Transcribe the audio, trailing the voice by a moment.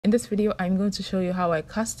In this video, I'm going to show you how I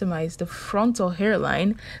customize the frontal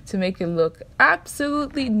hairline to make it look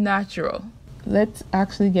absolutely natural. Let's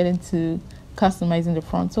actually get into customizing the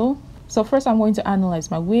frontal. So first, I'm going to analyze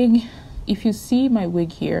my wig. If you see my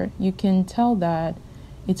wig here, you can tell that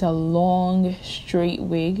it's a long, straight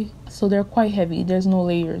wig. So they're quite heavy. There's no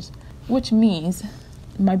layers, which means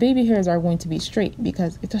my baby hairs are going to be straight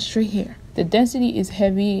because it's a straight hair. The density is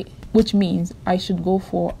heavy, which means I should go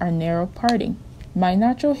for a narrow parting. My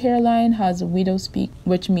natural hairline has a widow's peak,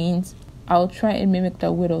 which means I'll try and mimic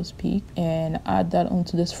the widow's peak and add that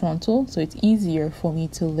onto this frontal, so it's easier for me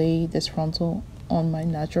to lay this frontal on my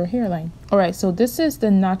natural hairline. Alright, so this is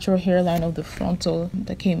the natural hairline of the frontal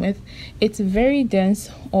that came with. It's very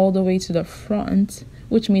dense all the way to the front,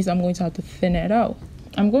 which means I'm going to have to thin it out.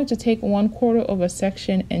 I'm going to take 1/4 of a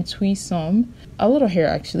section and tweeze some, a little hair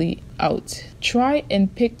actually, out. Try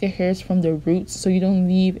and pick the hairs from the roots so you don't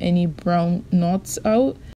leave any brown knots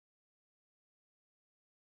out.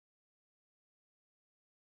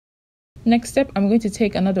 Next step, I'm going to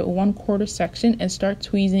take another 1/4 section and start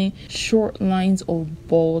tweezing short lines of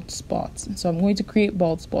bald spots. So I'm going to create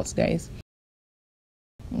bald spots, guys.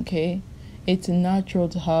 Okay, it's natural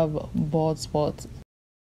to have bald spots.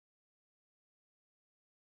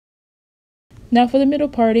 Now for the middle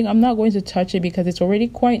parting, I'm not going to touch it because it's already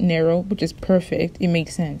quite narrow, which is perfect. It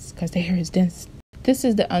makes sense because the hair is dense. This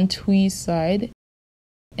is the untweezed side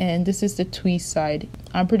and this is the tweezed side.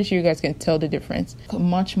 I'm pretty sure you guys can tell the difference.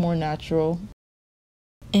 Much more natural.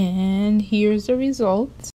 And here's the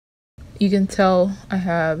result. You can tell I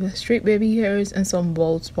have straight baby hairs and some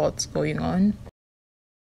bald spots going on.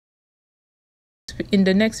 In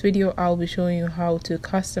the next video, I'll be showing you how to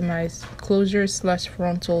customize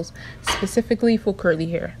closures/frontals specifically for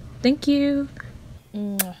curly hair. Thank you.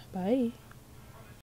 Bye.